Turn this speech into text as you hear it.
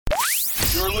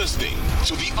listening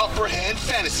to the Upper Hand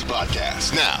Fantasy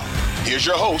Podcast. Now, here's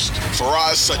your host,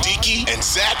 Faraz Siddiqui and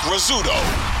Zach Rizzuto.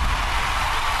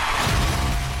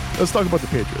 Let's talk about the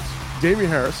Patriots.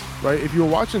 Damian Harris, right? If you were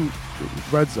watching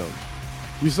Red Zone,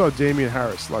 you saw Damian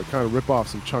Harris like kind of rip off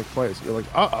some chunk plays. You're like,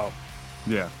 uh-oh.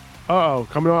 Yeah. Uh-oh,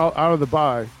 coming out of the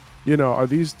bye. You know, are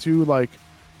these two like,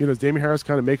 you know, is Damian Harris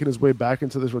kind of making his way back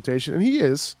into this rotation? And he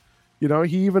is. You know,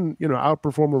 he even, you know,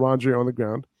 outperformed Rhamondre on the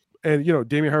ground. And, you know,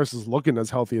 Damian Harris is looking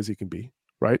as healthy as he can be,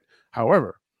 right?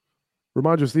 However,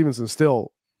 Rhamondre Stevenson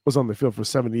still was on the field for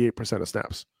 78% of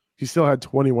snaps. He still had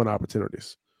 21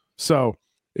 opportunities. So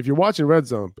if you're watching Red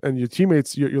Zone and your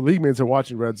teammates, your league mates are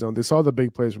watching Red Zone, they saw the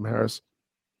big plays from Harris.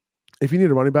 If you need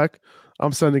a running back,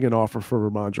 I'm sending an offer for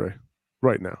Rhamondre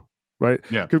right now, right?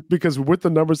 Yeah. Because with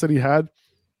the numbers that he had,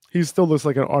 he still looks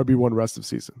like an RB1 rest of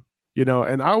season. You know,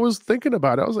 and I was thinking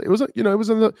about it. I was like, it was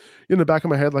in the back of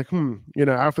my head, like, you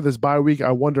know, after this bye week,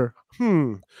 I wonder,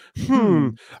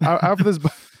 after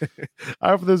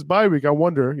this bye week, I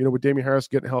wonder, you know, with Damian Harris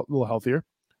getting a little healthier,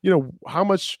 you know, how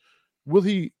much will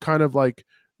he kind of like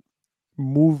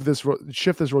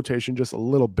shift this rotation just a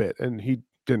little bit? And he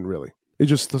didn't really. He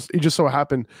just so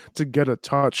happened to get a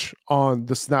touch on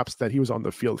the snaps that he was on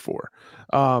the field for.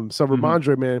 So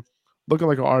Rhamondre, man, looking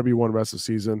like an RB1 rest of the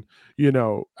season, you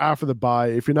know, after the bye,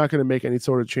 if you're not going to make any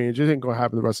sort of change, it ain't going to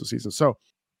happen the rest of the season. So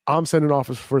I'm sending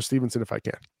offers for Stevenson if I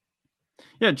can.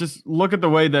 Yeah, just look at the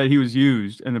way that he was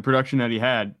used and the production that he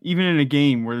had, even in a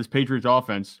game where this Patriots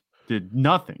offense did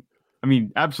nothing. I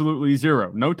mean, absolutely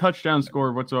zero. No touchdown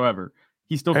score whatsoever.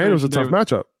 He still and it was a tough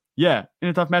matchup. Yeah, in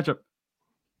a tough matchup.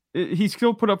 He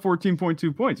still put up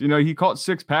 14.2 points. You know, he caught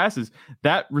 6 passes.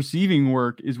 That receiving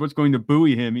work is what's going to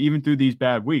buoy him even through these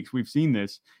bad weeks. We've seen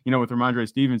this, you know, with Rhamondre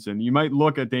Stevenson. You might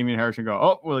look at Damian Harris and go,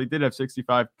 oh, well, he did have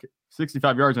 65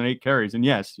 yards and 8 carries. And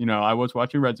yes, you know, I was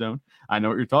watching Red Zone. I know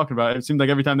what you're talking about. It seemed like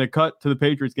every time they cut to the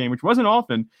Patriots game, which wasn't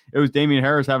often, it was Damian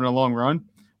Harris having a long run.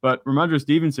 But Rhamondre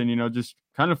Stevenson, you know, just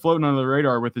kind of floating under the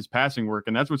radar with his passing work.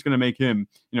 And that's what's going to make him,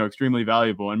 you know, extremely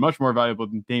valuable and much more valuable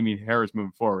than Damian Harris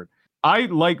moving forward. I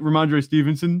like Rhamondre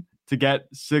Stevenson to get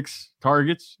 6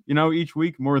 targets, you know, each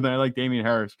week more than I like Damian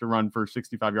Harris to run for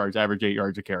 65 yards, average 8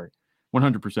 yards a carry,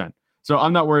 100%. So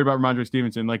I'm not worried about Rhamondre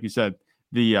Stevenson. Like you said,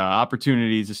 the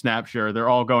opportunities, the snap share, they're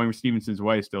all going Stevenson's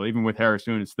way still, even with Harris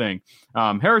doing his thing.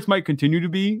 Harris might continue to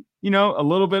be, you know, a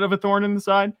little bit of a thorn in the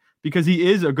side because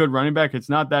he is a good running back. It's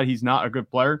not that he's not a good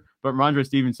player, but Rhamondre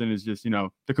Stevenson is just, you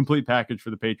know, the complete package for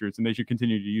the Patriots, and they should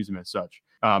continue to use him as such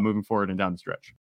moving forward and down the stretch.